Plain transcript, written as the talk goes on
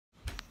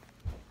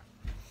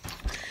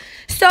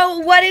So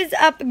what is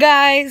up,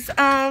 guys?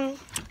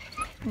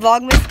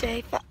 Vlogmas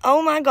day 5.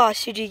 Oh my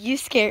gosh, Juju, you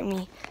scared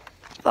me.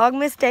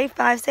 Vlogmas day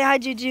 5. Say hi,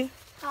 Juju.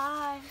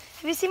 Hi.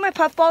 Have you seen my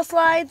puffball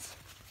slides?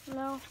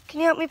 No.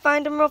 Can you help me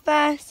find them real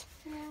fast?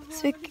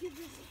 Yeah,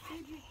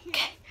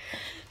 Okay.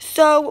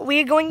 So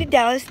we're going to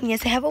Dallas, and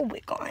yes, I have a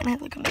wig on. I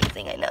look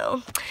amazing, I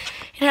know.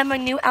 And I have my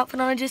new outfit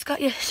on I just got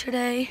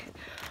yesterday.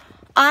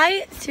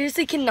 I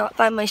seriously cannot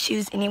find my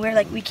shoes anywhere.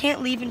 Like, we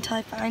can't leave until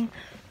I find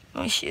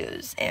my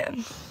shoes.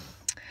 And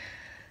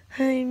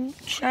I'm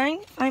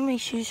trying to find my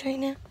shoes right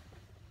now.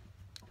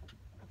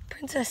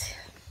 Princess.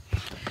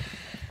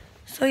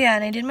 So yeah,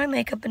 and I did my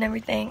makeup and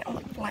everything. I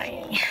look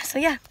flying. So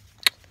yeah.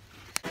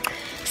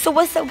 So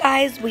what's up,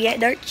 guys? We at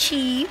Dirt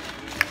Cheap.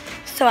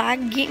 So I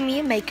get me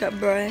a makeup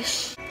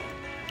brush.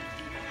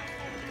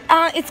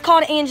 It's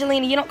called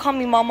Angelina. You don't call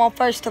me Mama,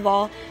 first of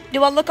all.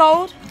 Do I look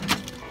old?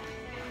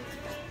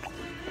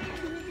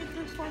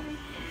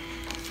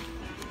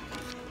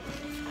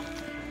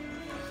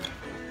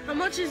 How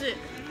much is it?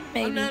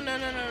 Maybe. Oh, no.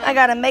 I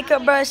got a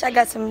makeup brush. I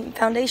got some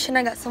foundation.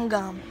 I got some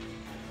gum.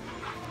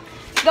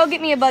 Go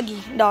get me a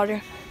buggy, daughter.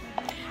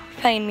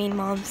 Paying mean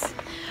moms.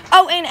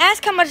 Oh, and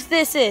ask how much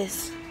this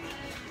is.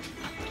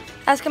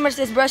 Ask how much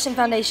this brush and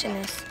foundation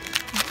is.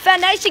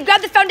 Foundation,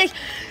 grab the foundation.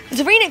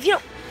 Zarina, if you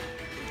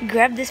don't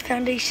grab this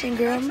foundation,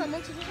 girl. How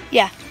much is it?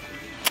 Yeah.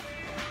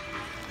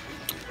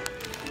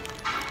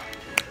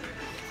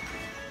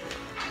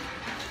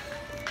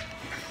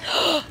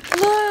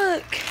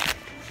 Look.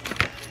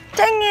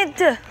 Dang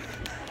it.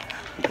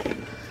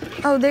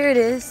 Oh, there it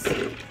is.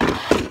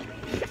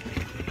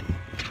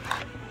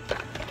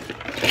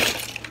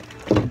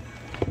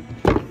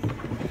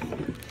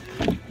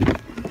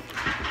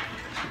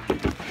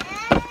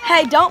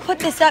 Hey, don't put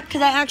this up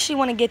because I actually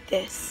want to get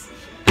this.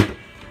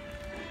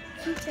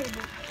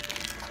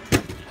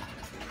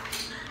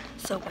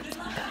 So what's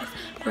up, guys?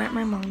 We're at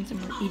my mom's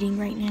and we're eating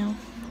right now.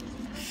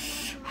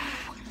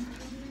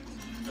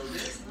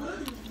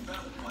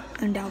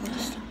 In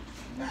Dallas.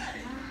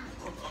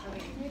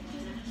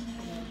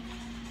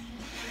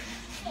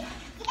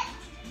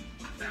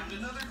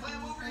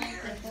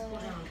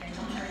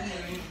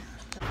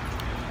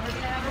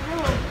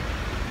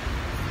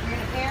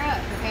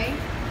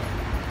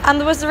 I'm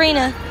the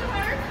Serena. I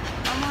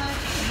want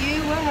you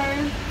with her.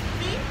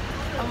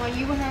 I want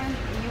you with her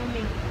and you with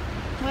me.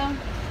 Well,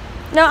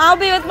 No, I'll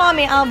be with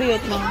mommy. I'll be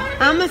with mom.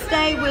 I'm going to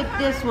stay with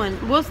this one.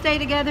 We'll stay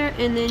together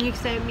and then you can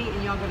stay with me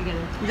and y'all go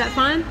together. Is that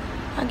fine?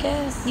 I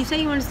guess. You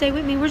say you want to stay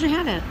with me. Where's your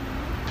hat at?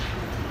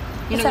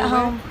 You It's know at where?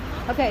 home.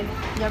 Okay.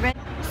 Y'all ready?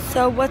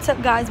 So what's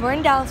up, guys? We're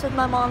in Dallas with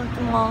my mom at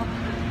the mall.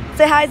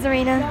 Say hi,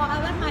 Zarina. Well, I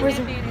left my Where's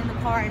headband in the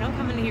car and I'm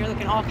coming in here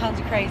looking all kinds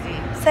of crazy.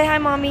 Say hi,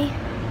 mommy.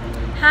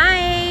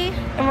 Hi.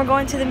 And we're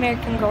going to the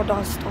American Girl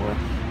doll store.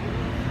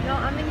 No,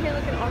 I'm in here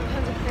looking all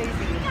kinds of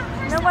crazy.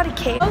 Nobody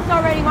cares. Closed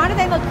already. Why do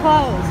they look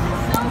closed?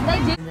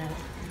 They do.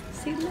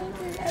 See, look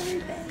at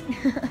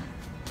everything.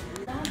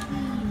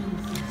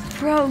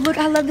 Bro, look,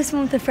 I love this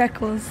one with the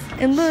freckles.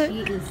 And look,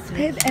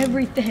 they have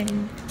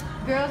everything.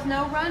 Girls,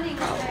 no running,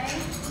 okay?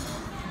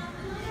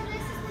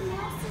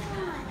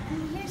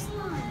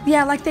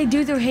 Yeah, like they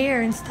do their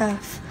hair and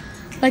stuff.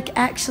 Like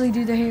actually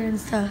do their hair and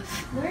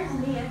stuff. Where's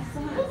me?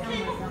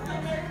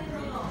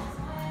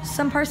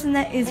 Some person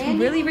that is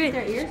really rich.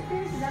 Their ears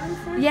pierced? Is that what you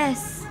said?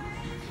 Yes.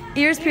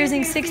 Ears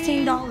piercing,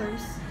 $16.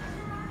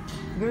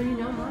 Girl, you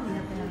know mommy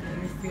have to have their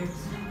ears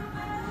pierced.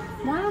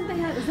 Why don't they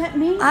have? Is that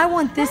me? I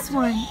want this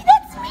one.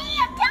 That's me.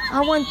 I'm telling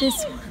I want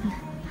this one.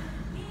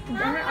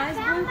 Are her eyes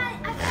blue?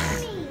 I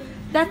found me.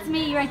 That's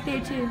me right there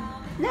too.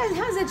 No,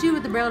 how's that you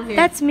with the brown hair?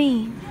 That's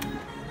me.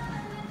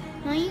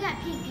 No, you got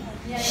pink hair.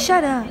 Yeah,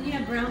 Shut up. And you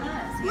have brown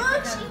eyes.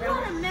 Look, she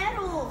got a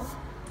medal.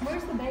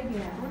 Where's the baby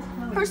at? Where's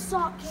Chloe? Her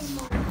sock came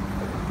off.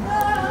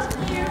 I'm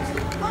scared.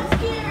 I'm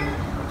scared.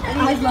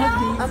 I love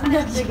these. I'm gonna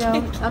have to go.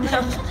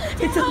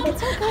 It's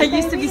okay. I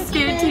used to be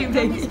scared too,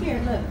 Don't be baby.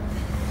 scared. Look.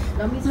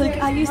 Don't be Look,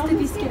 scared. I used to Don't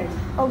be scared.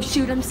 Oh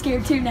shoot, I'm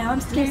scared too now.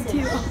 I'm scared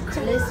too. Listen,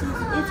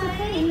 it's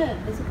okay. Look,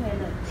 it's okay.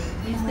 Look,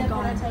 you step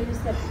when I tell you to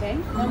step. Okay?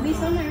 Don't be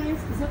so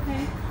nervous. It's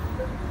okay.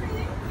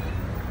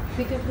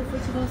 Pick up the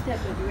foot you're gonna step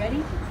with. You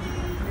ready?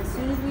 As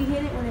soon as we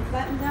hit it, when it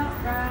flattens out,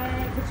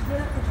 right? Put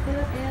your foot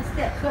up, and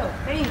step. Go.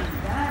 Bam.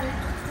 Got it.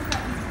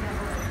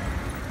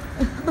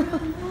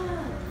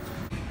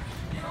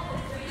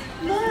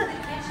 Look.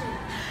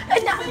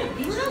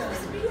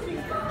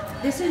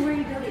 This is where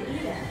you go to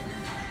eat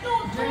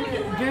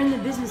at. During the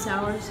business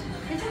hours.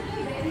 It's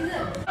okay, baby.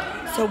 Look.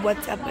 So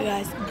what's up,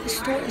 guys? This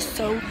store is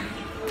so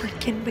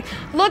freaking big.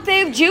 Look, they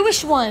have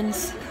Jewish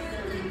ones.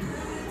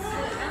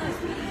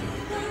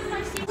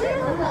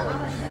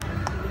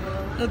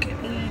 Look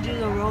at me do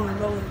the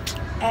rolling.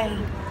 Hey.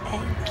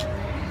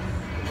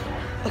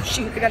 Oh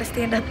shoot, I gotta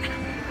stand up.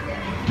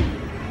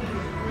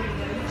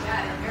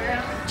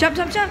 Jump.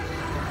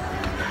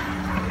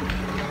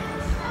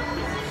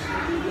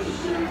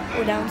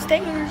 We're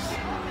downstairs.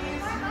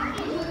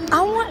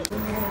 I want.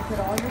 Put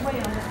all your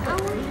weight on it.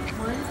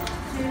 1,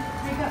 2,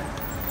 3, go.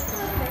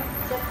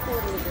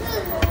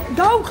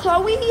 Go,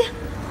 Chloe.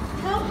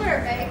 Help her,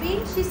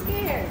 baby. She's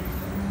scared.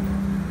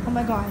 Oh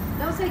my god.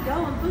 Don't say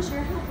go and push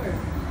her, help her.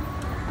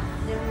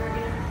 Then we're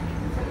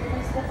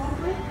gonna step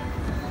off it.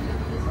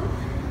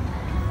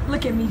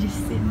 Look at me just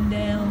sitting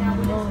down. Now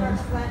we're gonna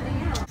start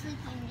flattening out.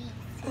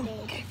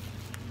 Okay.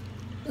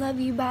 Love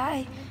you.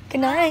 Bye.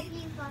 Good night.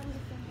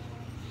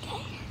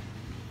 Okay.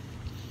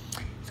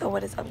 So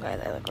what is up,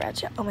 guys? I look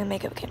ratchet. Oh, my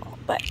makeup came off,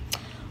 but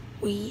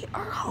we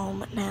are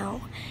home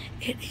now.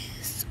 It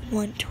is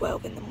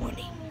 1:12 in the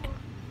morning,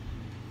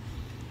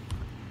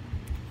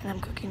 and I'm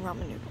cooking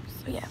ramen noodles.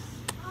 So yeah.